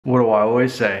what I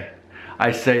always say.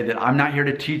 I say that I'm not here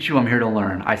to teach you, I'm here to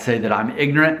learn. I say that I'm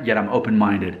ignorant, yet I'm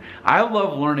open-minded. I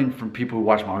love learning from people who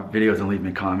watch my videos and leave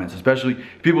me comments, especially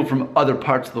people from other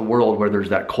parts of the world where there's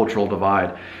that cultural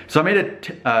divide. So I made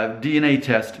a DNA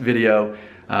test video,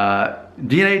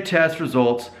 DNA test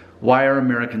results, why are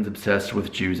Americans obsessed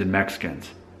with Jews and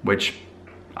Mexicans? Which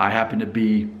I happen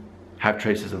to have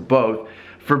traces of both.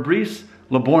 Fabrice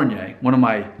Labornier, one of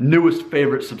my newest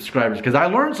favorite subscribers, because I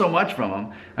learned so much from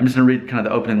him. I'm just gonna read kind of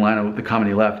the opening line of the comment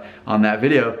he left on that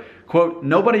video. Quote,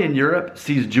 nobody in Europe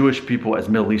sees Jewish people as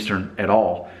Middle Eastern at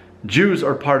all. Jews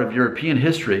are part of European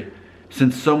history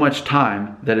since so much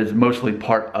time that is mostly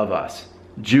part of us.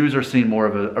 Jews are seen more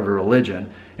of a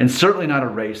religion and certainly not a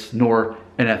race nor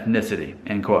an ethnicity,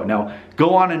 end quote. Now,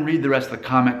 go on and read the rest of the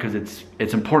comment because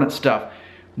it's important stuff.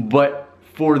 But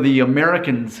for the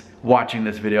Americans watching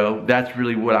this video, that's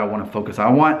really what I want to focus on.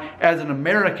 I want, as an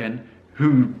American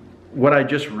who, what I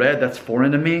just read, that's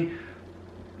foreign to me,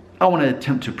 I want to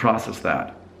attempt to process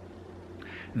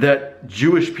that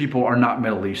Jewish people are not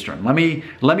Middle Eastern. Let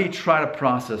me try to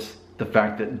process the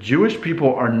fact that Jewish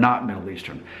people are not Middle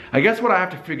Eastern. I guess what I have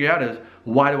to figure out is,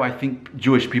 why do I think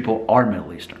Jewish people are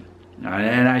Middle Eastern?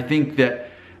 And I think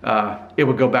that it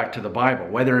would go back to the Bible,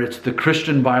 whether it's the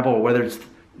Christian Bible or whether it's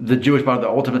the Jewish Bible, the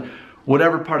ultimate,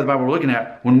 whatever part of the Bible we're looking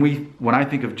at. When I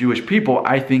think of Jewish people,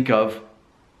 I think of,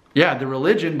 yeah, the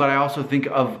religion, but I also think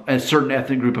of a certain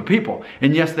ethnic group of people.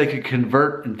 And yes, they could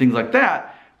convert and things like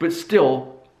that, but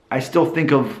still, I still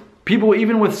think of people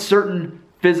even with certain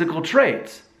physical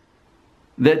traits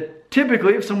that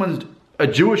typically, if someone's a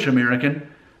Jewish American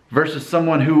versus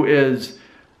someone who is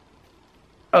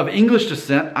of English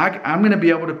descent, I'm going to be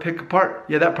able to pick apart,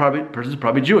 yeah, that person's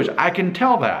probably Jewish. I can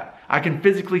tell that. I can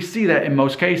physically see that in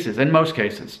most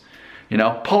cases. You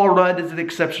know, Paul Rudd is the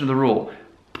exception to the rule.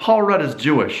 Paul Rudd is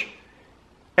Jewish,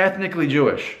 ethnically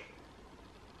Jewish.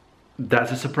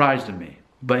 That's a surprise to me,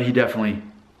 but he definitely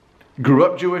grew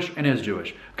up Jewish and is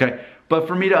Jewish, okay? But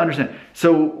for me to understand,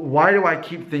 so why do I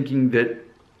keep thinking that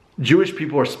Jewish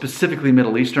people are specifically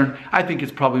Middle Eastern? I think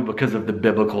it's probably because of the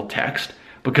biblical text,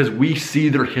 because we see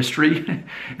their history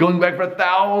going back for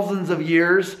thousands of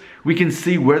years. We can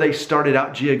see where they started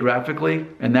out geographically,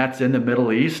 and that's in the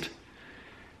Middle East.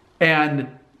 And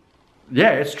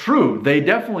yeah, it's true. They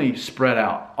definitely spread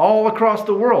out all across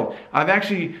the world. I've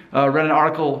actually read an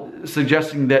article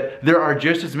suggesting that there are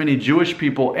just as many Jewish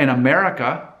people in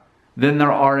America than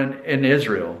there are in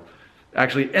Israel,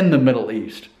 actually in the Middle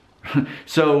East.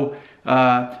 So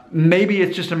maybe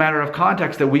it's just a matter of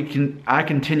context that I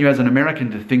continue as an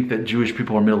American to think that Jewish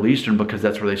people are Middle Eastern because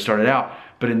that's where they started out.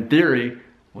 But in theory,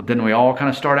 well, didn't we all kind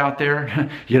of start out there?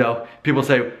 You know, people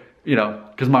say, you know,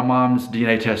 because my mom's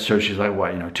DNA test shows she's like,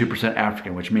 what, you know, 2%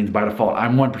 African, which means by default,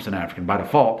 I'm 1% African by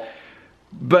default.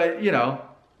 But, you know,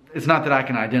 it's not that I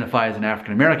can identify as an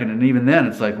African American. And even then,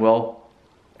 it's like, well,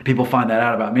 people find that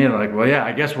out about me and they're like, well, yeah,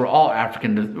 I guess we're all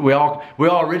African. We all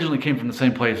originally came from the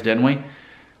same place, didn't we?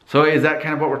 So is that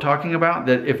kind of what we're talking about?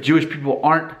 That if Jewish people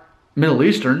aren't Middle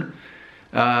Eastern,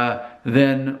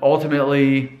 then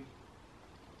ultimately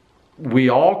we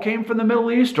all came from the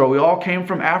Middle East, or we all came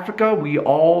from Africa. We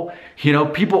all, you know,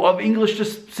 people of English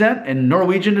descent and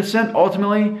Norwegian descent,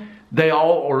 ultimately they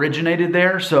all originated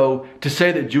there. So to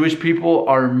say that Jewish people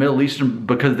are Middle Eastern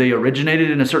because they originated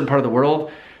in a certain part of the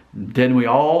world, then we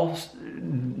all,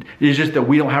 it's just that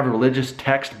we don't have a religious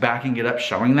text backing it up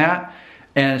showing that.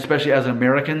 And especially as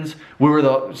Americans, we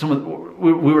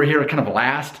were here kind of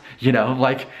last, you know,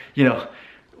 like, you know,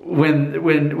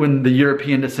 when the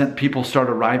European descent people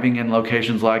start arriving in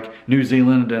locations like New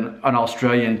Zealand and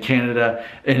Australia and Canada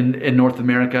and in North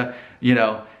America, you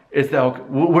know, it's that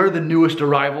we're the newest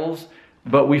arrivals,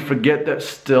 but we forget that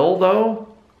still though,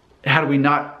 how do we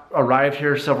not arrive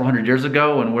here several hundred years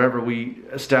ago and wherever we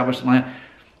established land,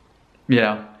 you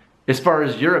know, as far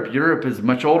as Europe is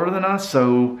much older than us.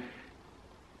 So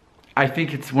I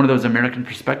think it's one of those American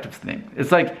perspectives thing.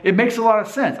 It's like, it makes a lot of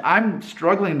sense. I'm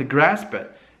struggling to grasp it,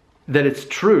 that it's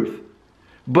truth.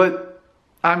 But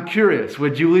I'm curious,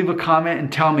 would you leave a comment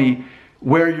and tell me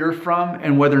where you're from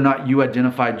and whether or not you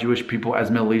identify Jewish people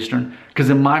as Middle Eastern? Because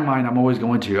in my mind, I'm always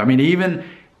going to. I mean, even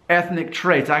ethnic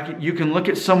traits, you can look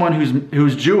at someone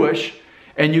who's Jewish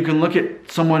and you can look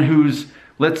at someone who's,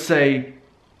 let's say,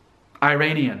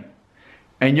 Iranian.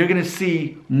 And you're going to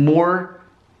see more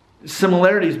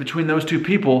similarities between those two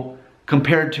people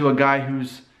compared to a guy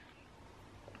who's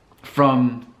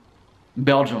from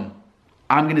Belgium.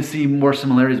 I'm going to see more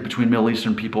similarities between Middle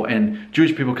Eastern people and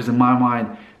Jewish people because in my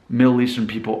mind, Middle Eastern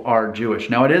people are Jewish.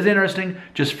 Now it is interesting,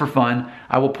 just for fun,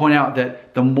 I will point out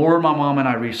that the more my mom and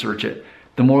I research it,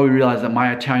 the more we realize that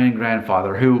my Italian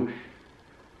grandfather, who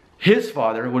his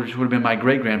father, which would have been my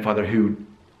great-grandfather, who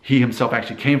he himself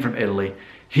actually came from Italy,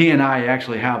 he and I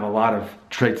actually have a lot of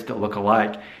traits that look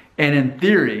alike. And in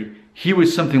theory, he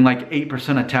was something like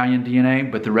 8% Italian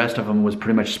DNA, but the rest of him was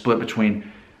pretty much split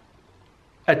between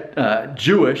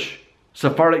Jewish,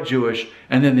 Sephardic Jewish,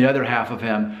 and then the other half of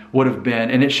him would have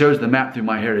been, and it shows the map through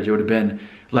MyHeritage, it would have been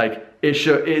like, it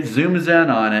zooms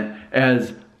in on it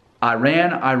as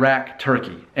Iran, Iraq,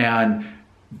 Turkey. And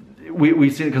we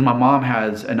see it because my mom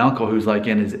has an uncle who's like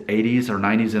in his 80s or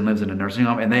 90s and lives in a nursing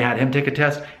home, and they had him take a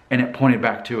test and it pointed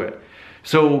back to it.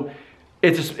 So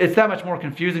it's that much more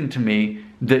confusing to me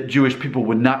that Jewish people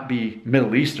would not be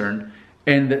Middle Eastern,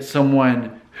 and that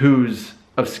someone who's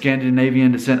of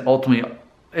Scandinavian descent ultimately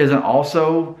isn't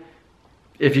also,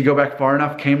 if you go back far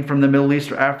enough, came from the Middle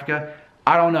East or Africa.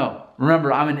 I don't know.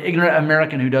 Remember, I'm an ignorant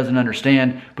American who doesn't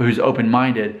understand, but who's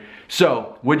open-minded.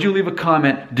 So, would you leave a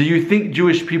comment? Do you think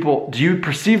Jewish people, do you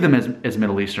perceive them as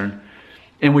Middle Eastern?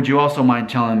 And would you also mind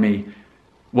telling me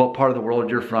what part of the world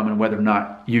you're from and whether or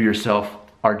not you yourself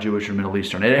are Jewish or Middle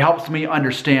Eastern? It helps me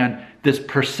understand this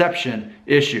perception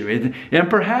issue. And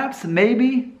perhaps,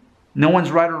 maybe, no one's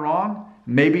right or wrong.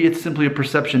 Maybe it's simply a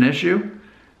perception issue,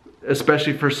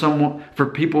 especially for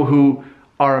people who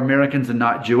are Americans and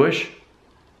not Jewish.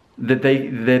 That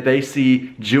they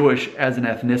see Jewish as an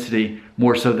ethnicity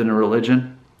more so than a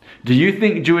religion. Do you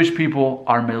think Jewish people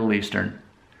are Middle Eastern?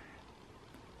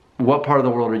 What part of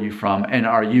the world are you from, and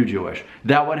are you Jewish?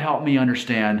 That would help me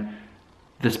understand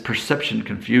this perception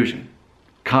confusion.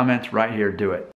 Comments right here, do it.